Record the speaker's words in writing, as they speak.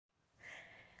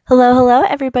Hello,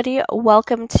 everybody.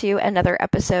 Welcome to another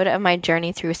episode of my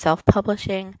journey through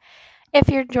self-publishing. If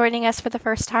you're joining us for the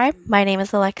first time, my name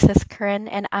is Alexis Curran,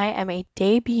 and I am a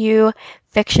debut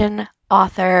fiction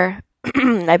author.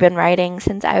 I've been writing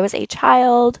since I was a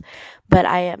child, but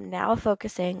I am now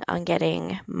focusing on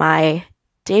getting my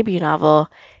debut novel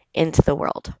into the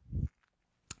world.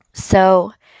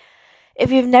 So,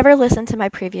 if you've never listened to my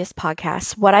previous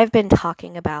podcasts, what I've been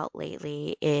talking about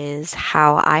lately is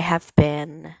how I have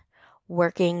been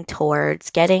working towards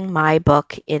getting my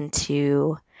book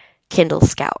into Kindle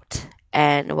Scout.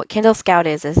 And what Kindle Scout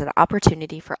is an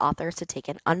opportunity for authors to take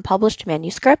an unpublished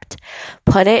manuscript,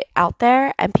 put it out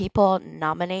there, and people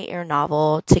nominate your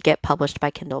novel to get published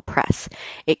by Kindle Press.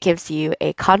 It gives you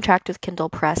a contract with Kindle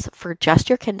Press for just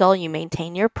your Kindle. You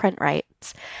maintain your print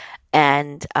rights,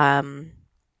 and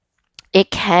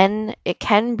it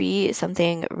can be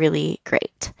something really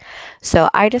great. So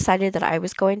I decided that I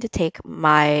was going to take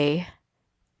my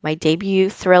debut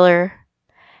thriller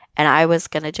and I was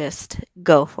going to just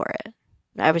go for it.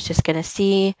 I was just going to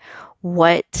see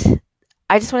what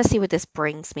I just want to see what this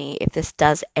brings me, if this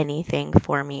does anything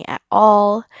for me at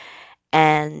all.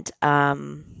 And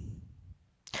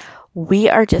we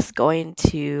are just going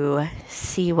to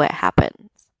see what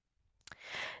happens.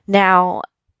 Now,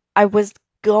 I was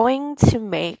going to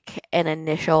make an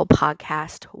initial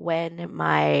podcast when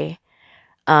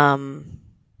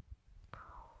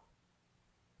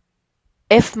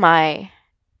if my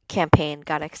campaign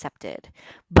got accepted,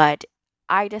 but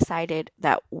I decided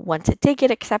that once it did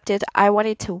get accepted, I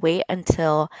wanted to wait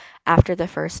until after the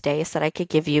first day so that I could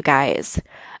give you guys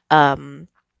a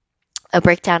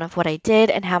breakdown of what I did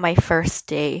and how my first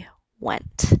day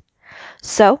went.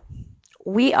 So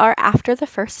we are after the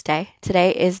first day.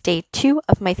 Today is day 2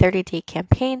 of my 30-day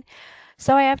campaign.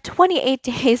 So I have 28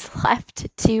 days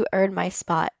left to earn my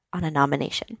spot on a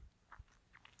nomination.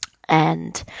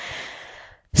 And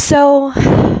so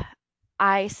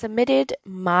I submitted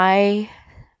my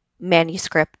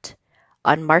manuscript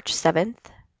on March 7th.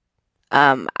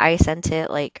 I sent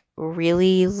it like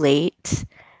really late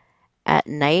at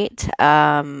night.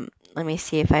 Let me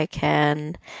see if I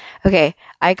can. Okay,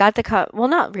 I got well,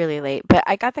 not really late, but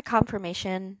I got the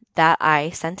confirmation that I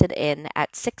sent it in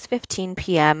at 6:15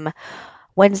 p.m.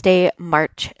 Wednesday,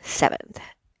 March 7th.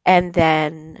 And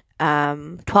then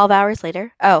 12 hours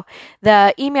later,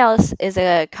 the email is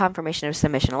a confirmation of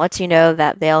submission. It lets you know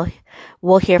that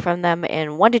we'll hear from them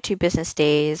in 1 to 2 business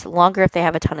days, longer if they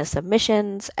have a ton of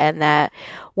submissions, and that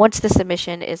once the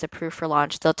submission is approved for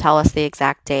launch, they'll tell us the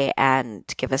exact day and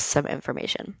give us some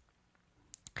information.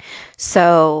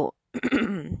 So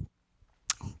the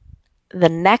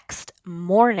next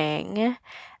morning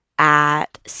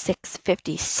at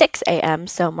 6:56 a.m.,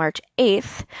 so March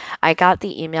 8th, I got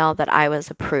the email that I was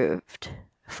approved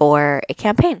for a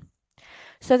campaign.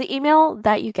 So the email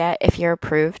that you get if you're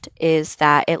approved is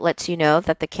that it lets you know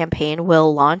that the campaign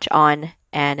will launch on,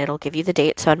 and it'll give you the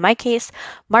date. So in my case,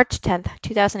 March 10th,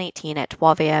 2018 at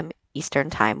 12 a.m. Eastern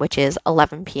Time, which is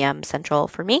 11 p.m. Central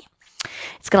for me.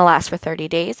 It's going to last for 30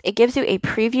 days. It gives you a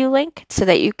preview link so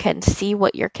that you can see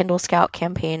what your Kindle Scout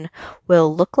campaign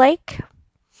will look like.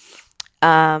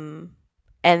 And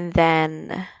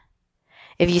then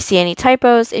if you see any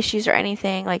typos, issues, or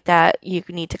anything like that, you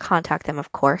need to contact them,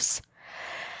 of course.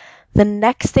 The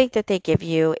next thing that they give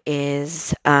you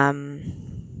is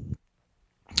the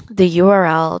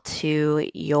URL to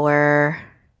your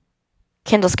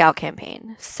Kindle Scout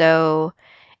campaign. So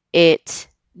it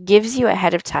gives you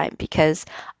ahead of time because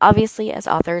obviously as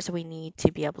authors, we need to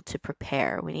be able to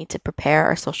prepare. We need to prepare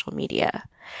our social media.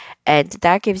 And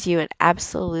that gives you an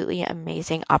absolutely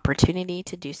amazing opportunity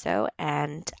to do so.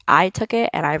 And I took it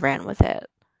and I ran with it.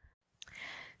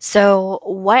 So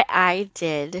what I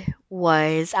did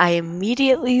was I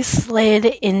immediately slid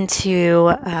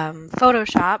into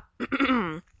Photoshop.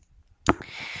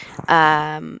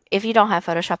 If you don't have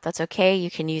Photoshop, that's okay.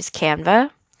 You can use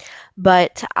Canva.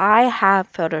 But I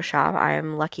have Photoshop. I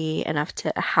am lucky enough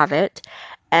to have it.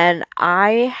 And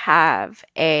I have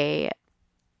a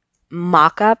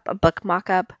book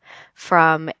mock-up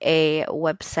from a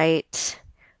website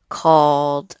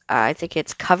called, I think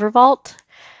it's Cover Vault,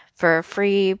 for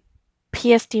free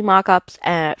PSD mock-ups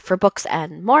for books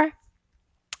and more.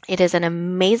 It is an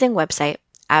amazing website.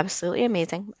 Absolutely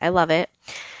amazing. I love it.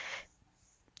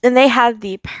 And they had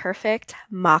the perfect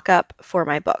mock-up for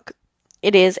my book.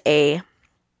 It is a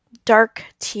dark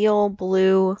teal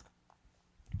blue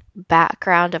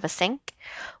background of a sink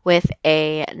with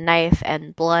a knife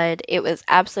and blood. It was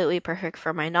absolutely perfect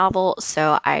for my novel,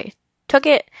 so I took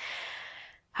it,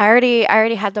 I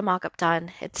already had the mock-up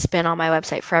done. It's been on my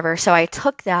website forever. So I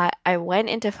took that, I went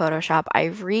into Photoshop, I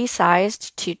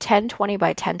resized to 1020 by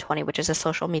 1020, which is a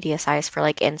social media size for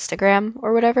like Instagram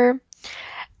or whatever.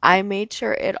 I made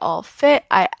sure it all fit.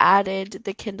 I added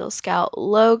the Kindle Scout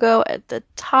logo at the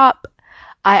top.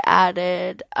 I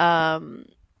added I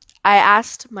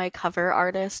asked my cover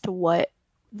artist what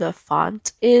the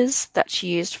font is that she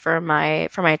used for my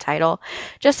title,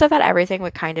 just so that everything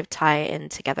would kind of tie in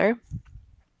together.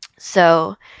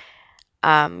 So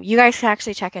you guys can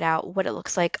actually check it out, what it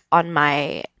looks like on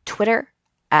my Twitter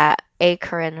at A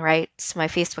Corinne Writes, my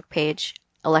Facebook page,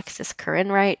 Alexis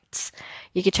Corinne Writes.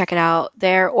 You can check it out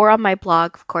there or on my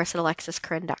blog, of course, at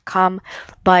alexiscorinne.com.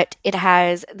 But it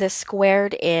has this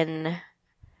squared in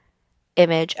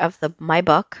image of my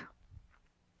book.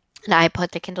 And I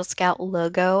put the Kindle Scout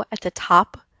logo at the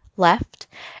top left,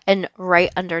 and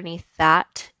right underneath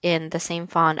that, in the same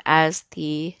font as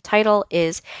the title,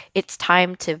 is "It's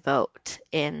Time to Vote"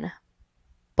 in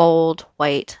bold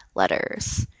white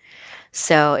letters.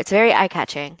 So it's very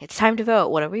eye-catching. It's time to vote.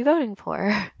 What are we voting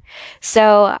for?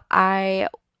 So I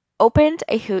opened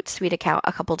a Hootsuite account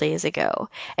a couple days ago,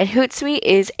 and Hootsuite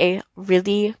is a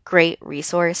really great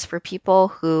resource for people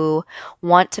who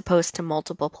want to post to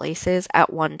multiple places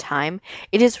at one time.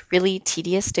 It is really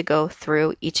tedious to go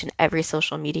through each and every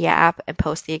social media app and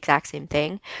post the exact same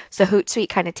thing. So Hootsuite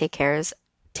kind of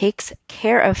takes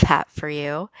care of that for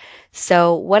you.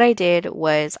 So what I did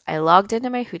was I logged into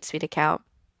my Hootsuite account.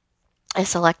 I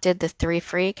selected the 3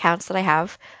 free accounts that I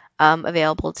have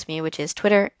available to me, which is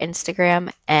Twitter,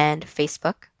 Instagram, and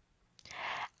Facebook.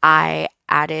 I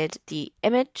added the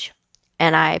image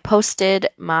and I posted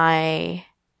my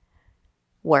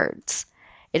words.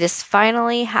 It is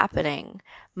finally happening.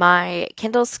 My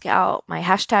Kindle Scout, my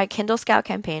hashtag Kindle Scout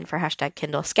campaign for hashtag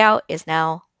Kindle Scout is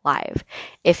now live.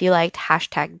 If you liked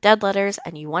hashtag Dead Letters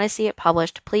and you want to see it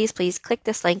published, please click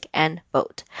this link and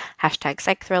vote. Hashtag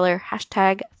psych thriller,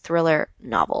 hashtag thriller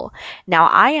novel. Now,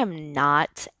 I am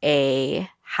not a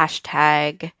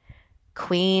hashtag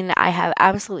queen. I have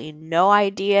absolutely no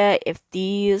idea if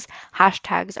these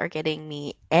hashtags are getting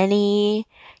me any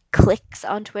clicks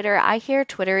on Twitter. I hear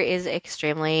Twitter is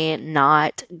extremely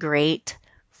not great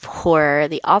for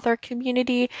the author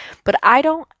community, but I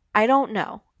don't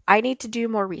know. I need to do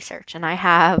more research, and I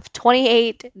have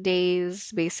 28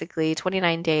 days, basically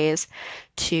 29 days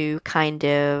to kind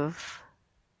of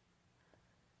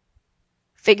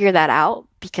figure that out,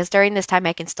 because during this time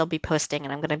I can still be posting,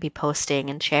 and I'm going to be posting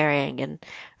and sharing and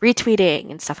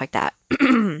retweeting and stuff like that.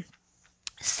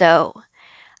 So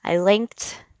I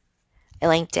linked I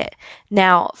linked it.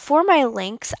 Now, for my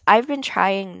links, I've been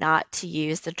trying not to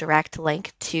use the direct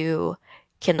link to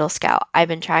Kindle Scout. I've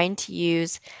been trying to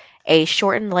use a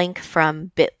shortened link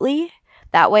from Bitly.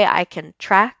 That way I can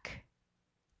track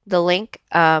the link.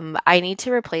 I need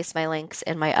to replace my links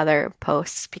in my other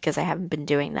posts because I haven't been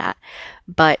doing that.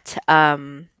 But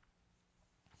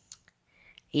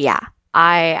yeah,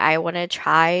 I want to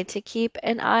try to keep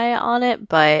an eye on it,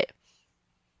 but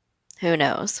who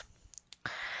knows?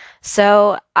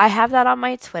 So I have that on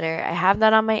my Twitter, I have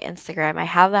that on my Instagram, I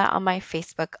have that on my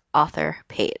Facebook author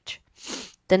page.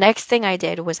 The next thing I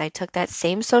did was I took that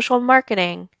same social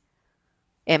marketing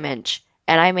image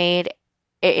and I made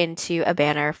it into a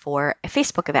banner for a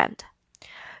Facebook event.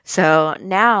 So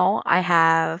now I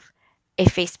have a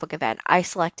Facebook event. I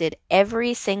selected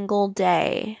every single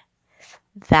day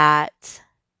that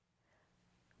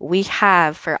we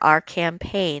have for our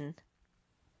campaign.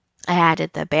 I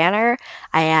added the banner,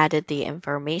 I added the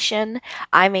information,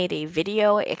 I made a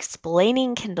video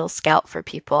explaining Kindle Scout for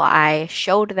people. I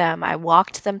showed them, I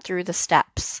walked them through the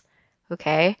steps.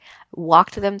 Okay?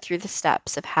 Walked them through the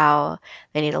steps of how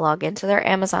they need to log into their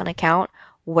Amazon account,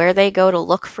 where they go to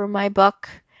look for my book,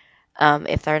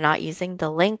 if they're not using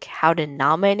the link, how to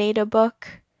nominate a book.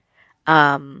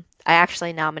 I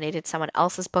actually nominated someone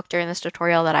else's book during this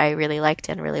tutorial that I really liked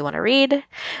and really want to read.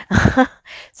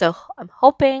 So I'm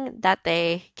hoping that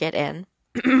they get in.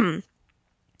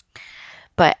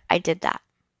 But I did that.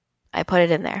 I put it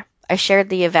in there. I shared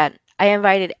the event. I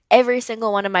invited every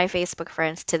single one of my Facebook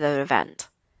friends to the event.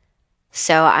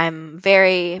 So I'm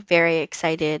very, very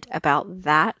excited about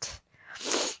that.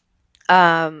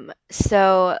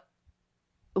 So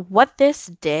what this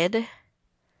did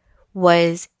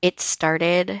was it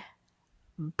started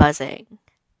buzzing.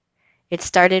 It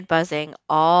started buzzing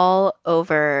all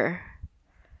over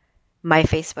my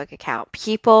Facebook account.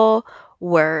 People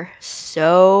were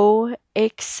so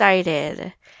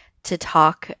excited to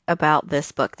talk about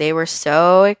this book. They were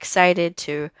so excited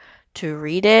to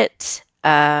read it,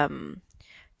 to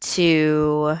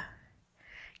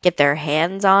get their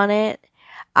hands on it.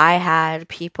 I had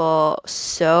people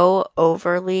so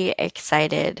overly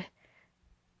excited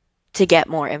to get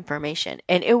more information.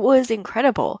 And it was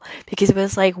incredible because it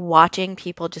was like watching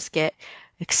people just get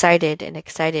excited and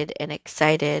excited and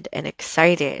excited and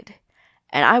excited.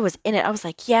 And I was in it. I was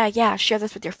like, yeah, yeah, share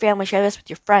this with your family, share this with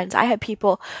your friends. I had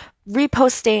people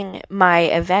reposting my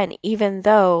event even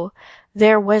though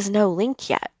there was no link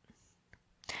yet.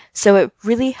 So it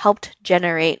really helped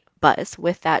generate buzz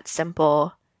with that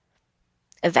simple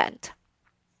event.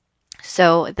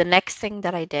 So the next thing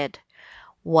that I did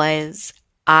was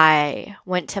I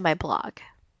went to my blog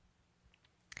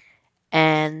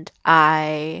and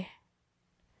I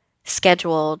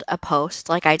scheduled a post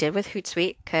like I did with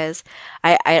Hootsuite because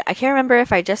I can't remember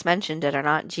if I just mentioned it or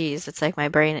not. Geez, it's like my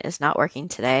brain is not working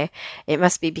today. It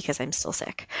must be because I'm still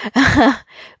sick.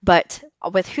 But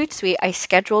with Hootsuite, I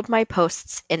scheduled my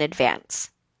posts in advance.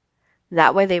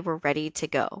 That way they were ready to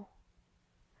go.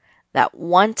 That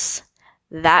once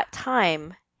that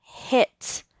time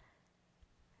hit,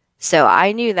 so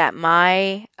I knew that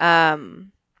my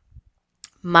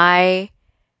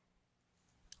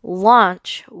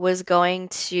launch was going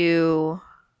to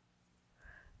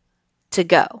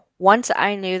go. Once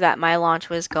I knew that my launch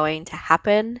was going to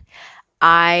happen,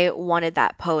 I wanted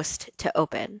that post to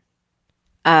open.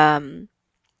 Um,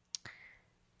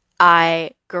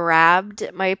 I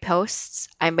grabbed my posts.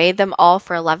 I made them all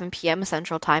for 11 p.m.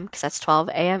 Central Time because that's 12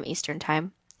 a.m. Eastern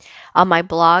Time. On my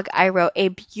blog, I wrote a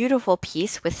beautiful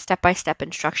piece with step-by-step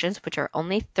instructions, which are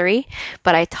only 3,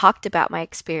 but I talked about my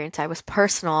experience. I was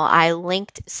personal. I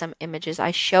linked some images. I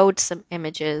showed some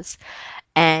images,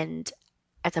 and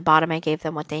at the bottom, I gave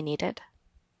them what they needed.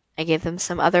 I gave them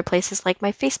some other places like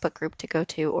my Facebook group to go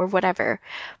to or whatever,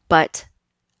 but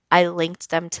I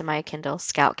linked them to my Kindle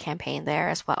Scout campaign there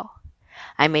as well.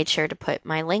 I made sure to put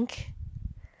my link.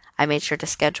 I made sure to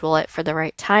schedule it for the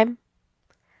right time.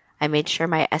 I made sure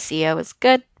my SEO is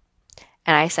good,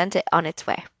 and I sent it on its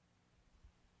way.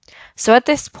 So at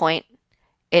this point,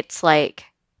 it's like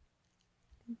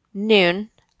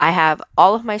noon. I have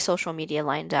all of my social media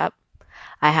lined up.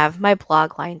 I have my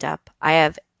blog lined up. I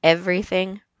have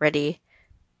everything ready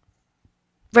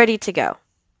to go.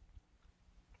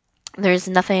 There's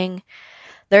nothing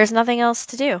else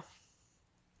to do.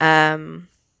 At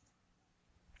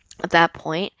that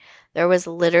point, there was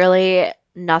literally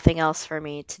nothing else for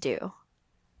me to do.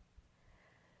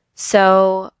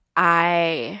 So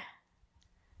I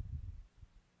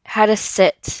had to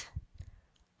sit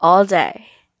all day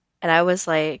and I was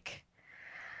like,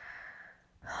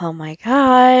 oh my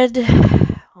God,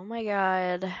 oh my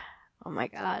God, oh my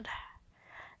God.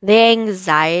 The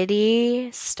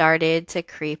anxiety started to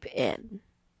creep in.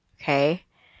 Okay.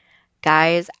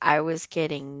 Guys, I was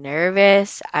getting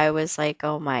nervous. I was like,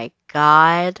 oh my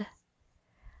God,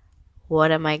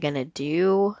 what am I gonna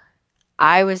do?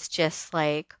 I was just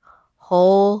like,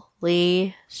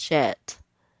 holy shit.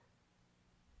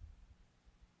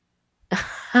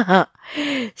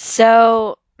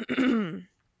 So,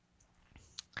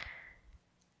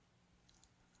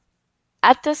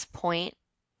 at this point,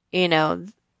 you know,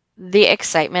 the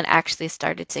excitement actually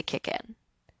started to kick in.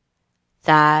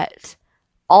 That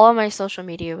all of my social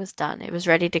media was done, it was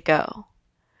ready to go.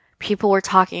 People were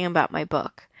talking about my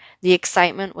book. The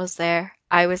excitement was there.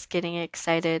 I was getting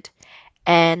excited,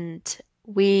 and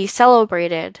we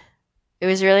celebrated. It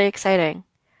was really exciting.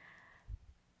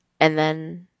 And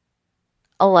then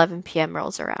 11 p.m.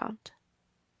 rolls around,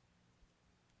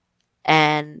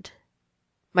 and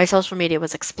my social media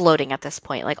was exploding at this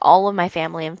point. Like all of my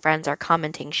family and friends are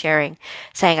commenting, sharing,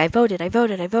 saying, I voted, I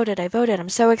voted, I voted, I voted. I'm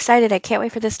so excited. I can't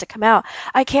wait for this to come out.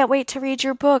 I can't wait to read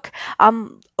your book.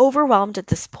 I'm overwhelmed at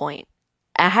this point.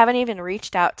 I haven't even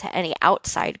reached out to any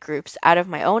outside groups out of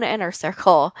my own inner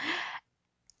circle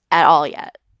at all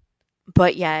yet.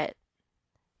 But yet,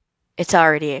 it's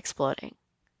already exploding.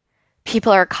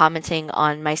 People are commenting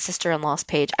on my sister in law's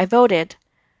page. I voted.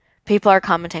 People are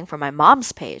commenting from my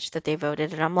mom's page that they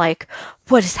voted, and I'm like,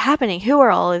 what is happening? Who are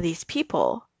all of these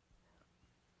people?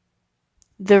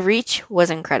 The reach was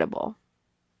incredible.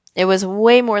 It was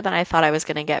way more than I thought I was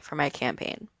going to get for my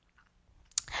campaign.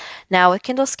 Now, with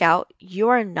Kindle Scout, you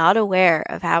are not aware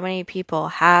of how many people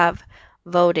have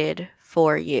voted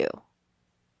for you.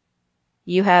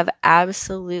 You have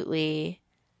absolutely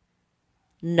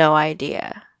no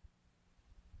idea.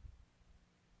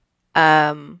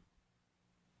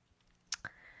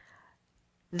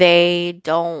 They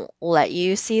don't let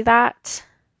you see that.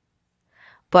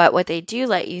 But what they do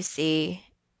let you see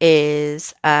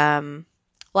is, well,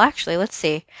 actually, let's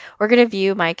see. We're going to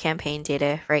view my campaign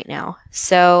data right now.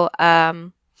 So,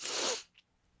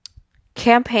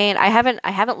 campaign, I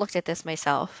haven't looked at this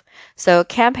myself. So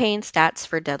campaign stats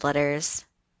for dead letters.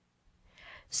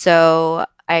 So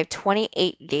I have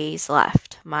 28 days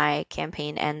left. My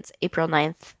campaign ends April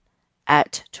 9th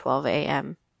at 12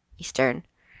 a.m. Eastern.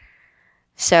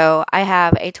 So I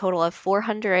have a total of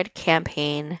 400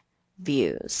 campaign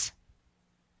views.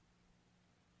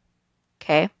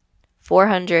 Okay?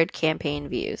 400 campaign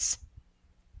views.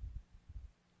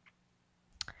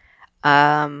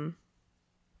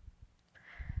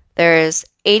 There's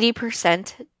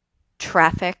 80%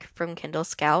 traffic from Kindle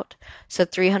Scout. So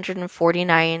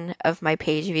 349 of my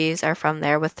page views are from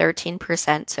there with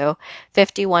 13%. So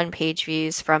 51 page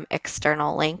views from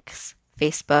external links,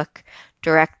 Facebook,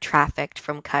 direct traffic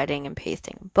from cutting and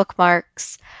pasting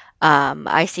bookmarks.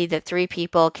 I see that 3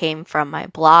 people came from my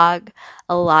blog.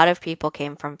 A lot of people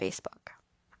came from Facebook.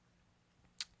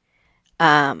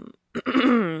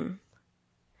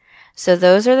 So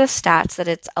those are the stats that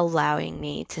it's allowing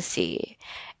me to see.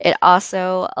 It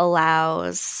also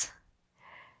allows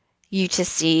you to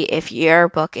see if your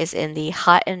book is in the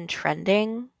hot and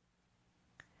trending,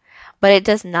 but it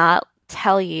does not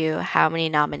tell you how many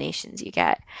nominations you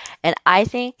get. And I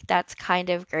think that's kind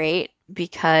of great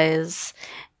because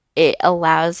it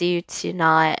allows you to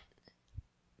not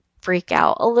freak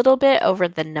out a little bit over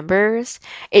the numbers.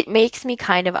 It makes me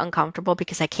kind of uncomfortable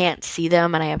because I can't see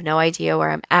them and I have no idea where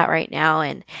I'm at right now.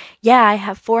 And yeah, I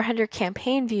have 400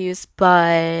 campaign views,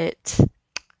 but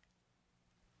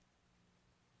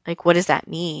like, what does that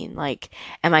mean? Like,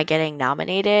 am I getting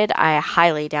nominated? I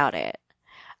highly doubt it.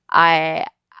 I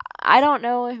I don't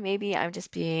know if maybe I'm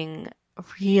just being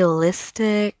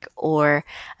realistic or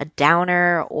a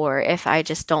downer or if I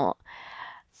just don't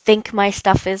think my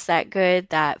stuff is that good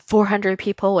that 400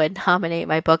 people would nominate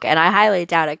my book, and I highly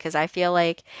doubt it because I feel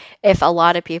like if a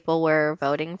lot of people were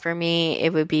voting for me,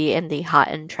 it would be in the hot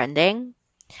and trending,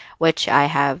 which I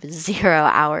have 0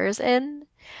 hours in.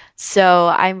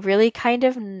 So I'm really kind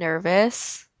of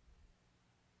nervous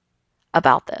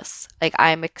about this. Like,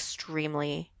 I'm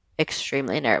extremely,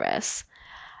 extremely nervous.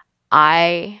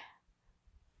 I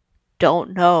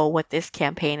don't know what this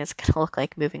campaign is going to look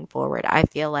like moving forward. I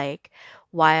feel like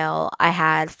while I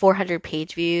had 400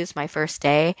 page views my first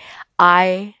day,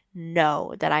 I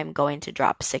know that I'm going to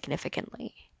drop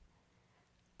significantly.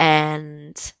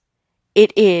 And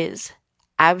it is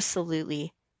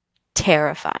absolutely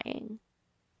terrifying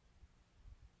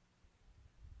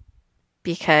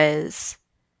because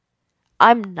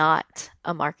I'm not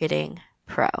a marketing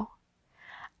pro.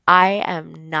 I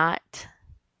am not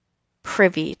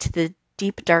privy to the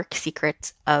deep, dark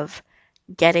secrets of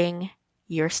getting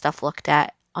your stuff looked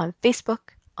at on Facebook,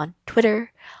 on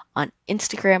Twitter, on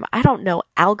Instagram. I don't know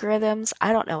algorithms.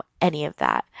 I don't know any of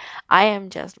that. I am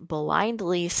just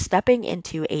blindly stepping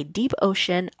into a deep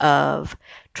ocean of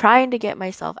trying to get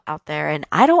myself out there, and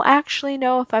I don't actually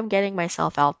know if I'm getting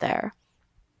myself out there.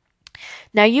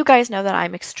 Now, you guys know that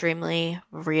I'm extremely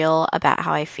real about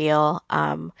how I feel.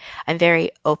 I'm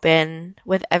very open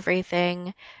with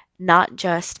everything, not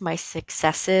just my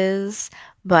successes,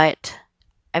 but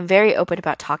I'm very open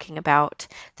about talking about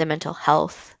the mental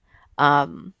health,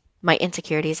 my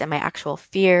insecurities, and my actual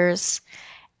fears.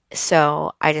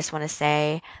 So I just want to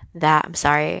say that I'm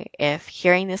sorry if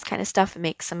hearing this kind of stuff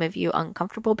makes some of you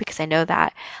uncomfortable because I know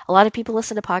that a lot of people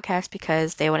listen to podcasts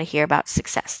because they want to hear about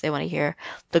success. They want to hear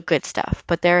the good stuff,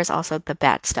 but there is also the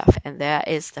bad stuff, and that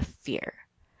is the fear.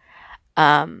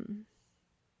 Um,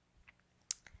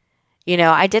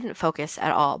 I didn't focus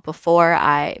at all before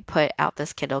I put out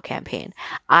this Kindle campaign.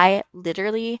 I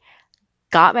literally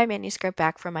got my manuscript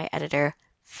back from my editor,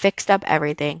 fixed up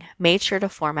everything, made sure to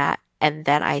format, and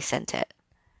then I sent it.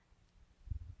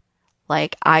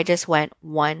 Like, I just went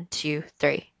 1, 2,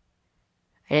 3.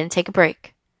 I didn't take a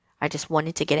break. I just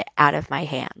wanted to get it out of my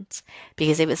hands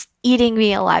because it was eating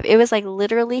me alive. It was like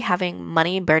literally having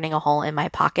money burning a hole in my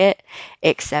pocket,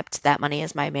 except that money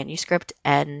is my manuscript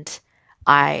and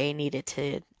I needed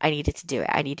to do it.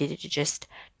 I needed to just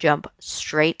jump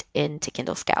straight into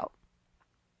Kindle Scout.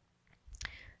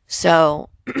 So,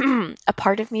 a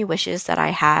part of me wishes that I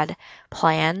had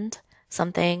planned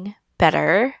something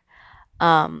better,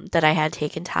 that I had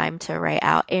taken time to write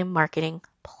out a marketing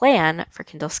plan for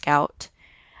Kindle Scout.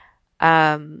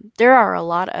 There are a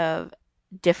lot of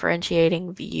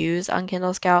differentiating views on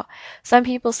Kindle Scout. Some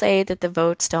people say that the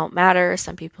votes don't matter.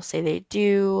 Some people say they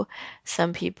do.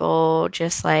 Some people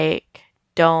just like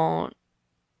don't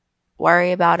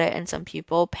worry about it. And some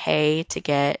people pay to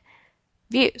get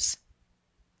views.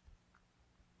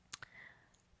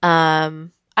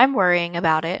 I'm worrying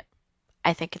about it.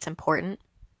 I think it's important.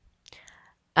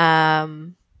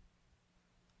 Um,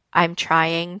 I'm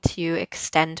trying to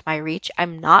extend my reach.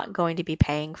 I'm not going to be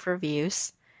paying for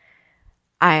views.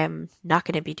 I am not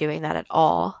going to be doing that at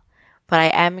all. But I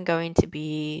am going to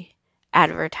be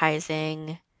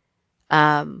advertising,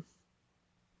 um,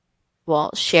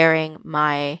 sharing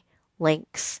my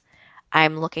links.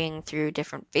 I'm looking through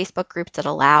different Facebook groups that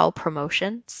allow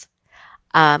promotions.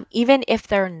 Even if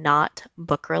they're not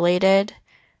book related,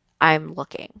 I'm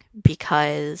looking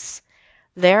because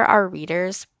there are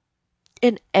readers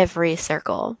in every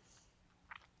circle.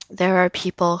 There are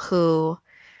people who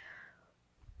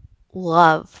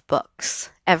love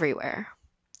books everywhere.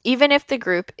 Even if the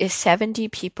group is 70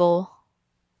 people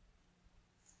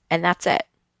and that's it,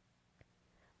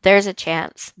 there's a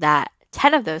chance that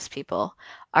 10 of those people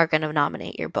are going to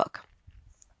nominate your book.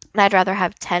 And I'd rather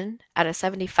have 10 out of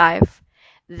 75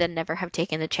 than never have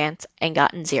taken the chance and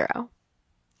gotten 0.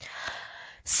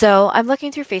 So I'm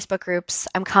looking through Facebook groups.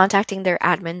 I'm contacting their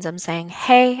admins. I'm saying,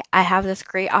 hey, I have this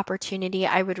great opportunity.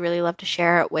 I would really love to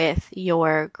share it with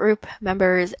your group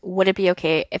members. Would it be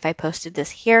okay if I posted this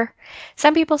here?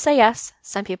 Some people say yes,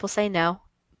 some people say no,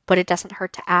 but it doesn't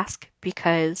hurt to ask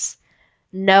because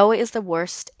no is the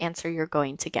worst answer you're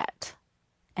going to get.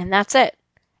 And that's it.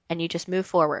 And you just move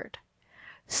forward.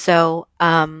 So,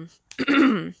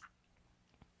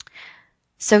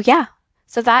 so yeah.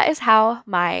 So that is how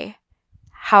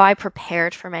I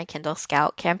prepared for my Kindle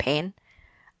Scout campaign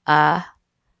uh,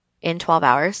 in 12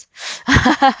 hours.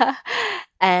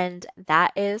 And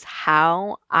that is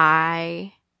how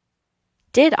I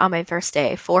did on my first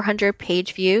day. 400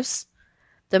 page views,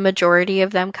 the majority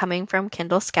of them coming from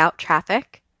Kindle Scout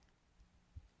traffic.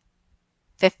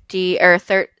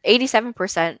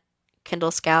 87%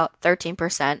 Kindle Scout,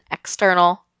 13%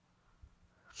 external.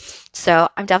 So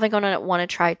I'm definitely going to want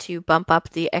to try to bump up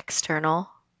the external.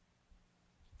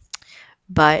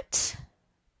 But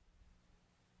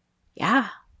yeah,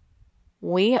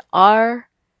 we are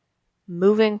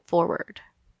moving forward.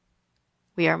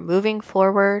 We are moving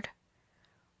forward.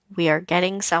 We are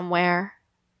getting somewhere.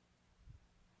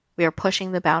 We are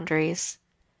pushing the boundaries.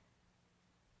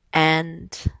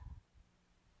 And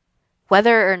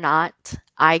whether or not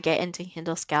I get into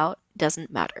Kindle Scout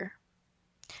doesn't matter.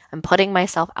 I'm putting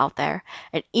myself out there.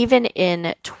 And even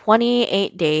in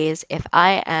 28 days, if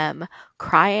I am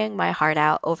crying my heart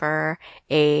out over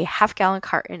a half-gallon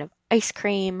carton of ice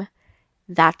cream,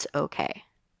 that's okay.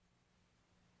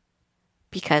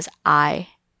 Because I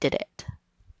did it.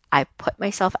 I put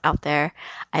myself out there.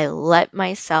 I let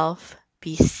myself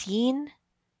be seen.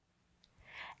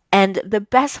 And the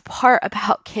best part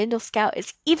about Kindle Scout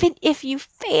is even if you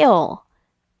fail,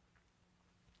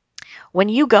 when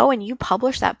you go and you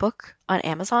publish that book on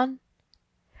Amazon,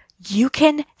 you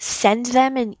can send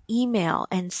them an email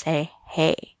and say,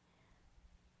 hey,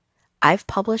 I've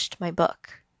published my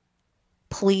book.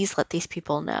 Please let these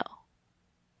people know.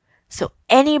 So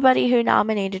anybody who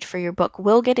nominated for your book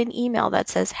will get an email that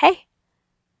says, hey,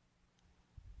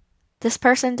 this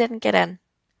person didn't get in,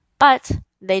 but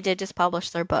they did just publish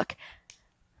their book.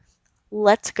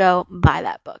 Let's go buy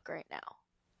that book right now.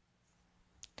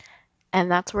 And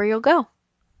that's where you'll go.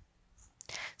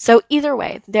 So either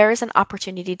way, there is an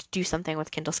opportunity to do something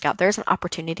with Kindle Scout. There's an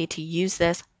opportunity to use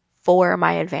this for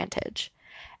my advantage.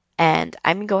 And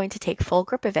I'm going to take full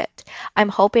grip of it. I'm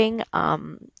hoping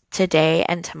today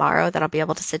and tomorrow that I'll be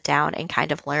able to sit down and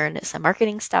kind of learn some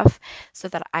marketing stuff so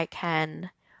that I can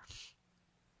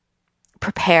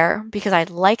prepare, because I'd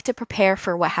like to prepare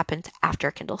for what happens after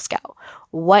Kindle Scout.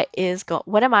 What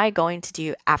am I going to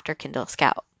do after Kindle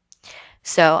Scout?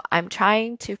 So I'm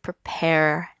trying to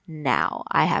prepare now.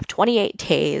 I have 28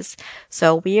 days,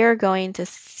 so we are going to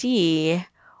see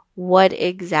what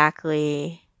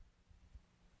exactly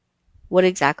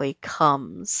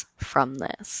comes from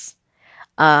this.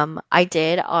 I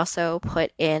did also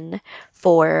put in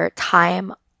for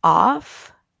time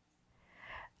off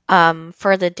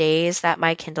for the days that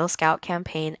my Kindle Scout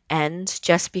campaign ends,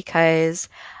 just because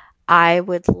I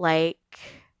would like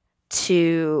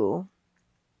to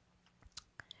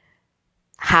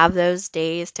have those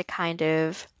days to kind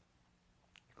of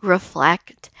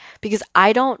reflect, because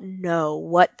I don't know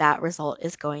what that result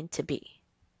is going to be.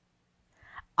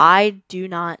 I do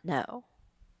not know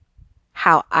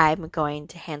how I'm going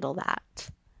to handle that.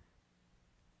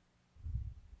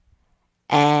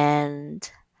 And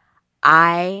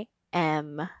I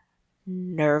am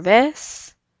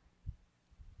nervous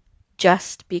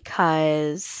just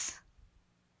because,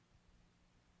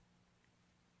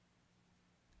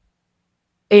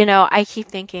 I keep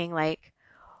thinking, like,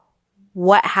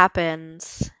 what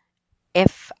happens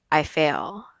if I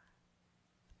fail?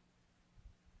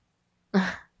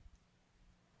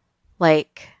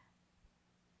 Like,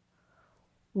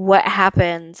 What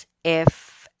happens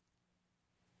if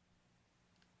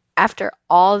after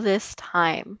all this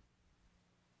time,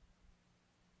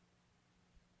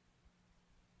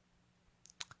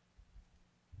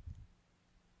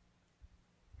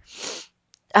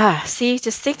 see,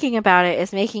 just thinking about it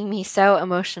is making me so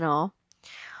emotional.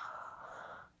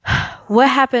 What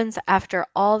happens after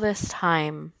all this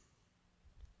time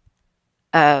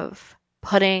of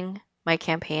putting my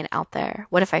campaign out there?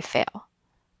 What if I fail?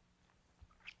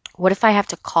 What if I have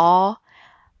to call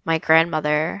my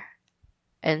grandmother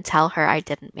and tell her I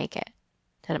didn't make it?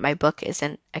 That my book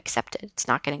isn't accepted. It's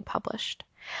not getting published.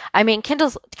 I mean,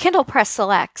 Kindle Press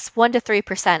selects 1 to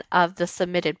 3% of the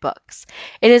submitted books.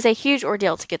 It is a huge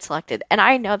ordeal to get selected, and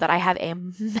I know that I have a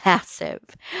massive.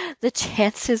 The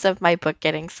chances of my book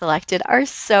getting selected are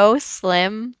so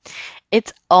slim,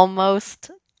 it's almost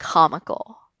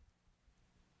comical.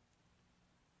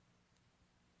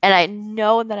 And I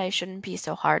know that I shouldn't be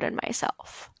so hard on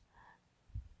myself.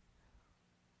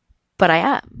 But I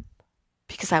am,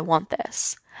 because I want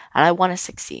this, and I want to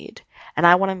succeed, and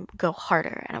I want to go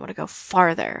harder, and I want to go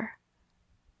farther.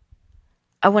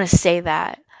 I want to say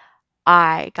that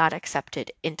I got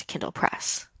accepted into Kindle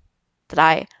Press, that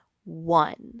I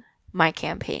won my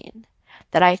campaign,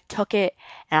 that I took it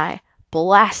and I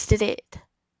blasted it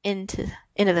into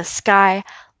the sky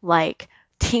like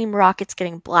Team Rocket's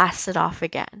getting blasted off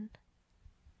again.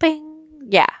 Bing!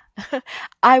 Yeah,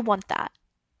 I want that.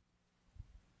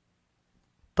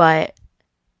 But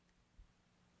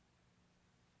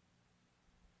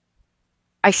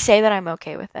I say that I'm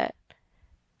okay with it.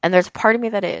 And there's a part of me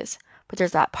that is, but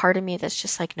there's that part of me that's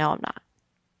just like, no, I'm not.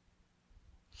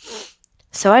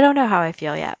 So I don't know how I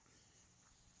feel yet.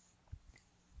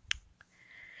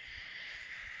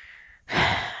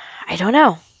 I don't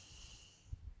know.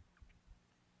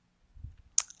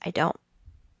 I don't.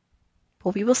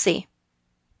 But we will see.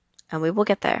 And we will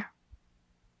get there.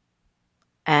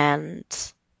 And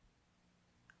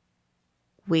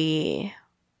we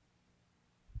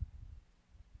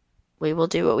will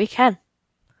do what we can.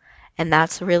 And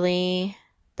that's really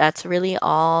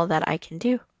all that I can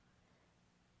do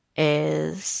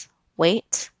is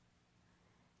wait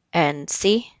and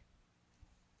see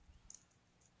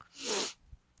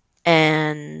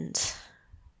and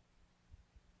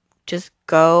just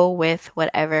go with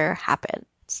whatever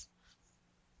happens.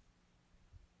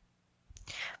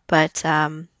 But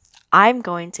I'm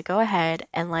going to go ahead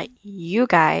and let you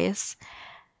guys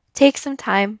take some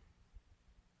time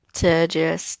to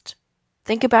just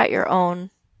think about your own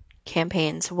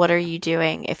campaigns. What are you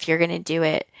doing if you're going to do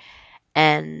it?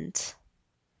 And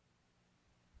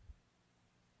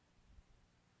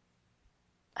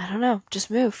I don't know, just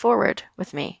move forward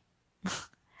with me.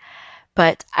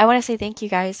 But I want to say thank you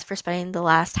guys for spending the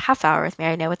last half hour with me.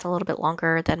 I know it's a little bit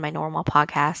longer than my normal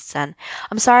podcasts, and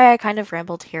I'm sorry I kind of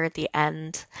rambled here at the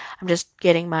end. I'm just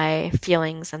getting my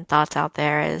feelings and thoughts out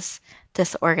there, as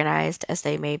disorganized as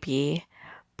they may be.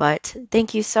 But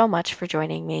thank you so much for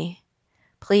joining me.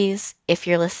 Please, if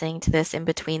you're listening to this in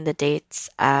between the dates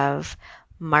of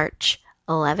March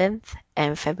 11th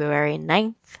and February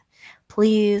 9th,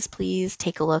 please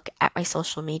take a look at my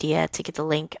social media to get the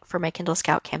link for my Kindle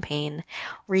Scout campaign,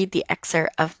 read the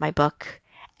excerpt of my book,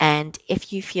 and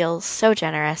if you feel so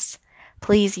generous,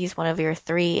 please use one of your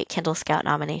 3 Kindle Scout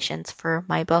nominations for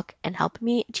my book and help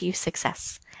me achieve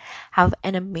success. Have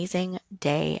an amazing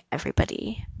day,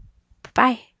 everybody.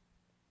 Bye-bye.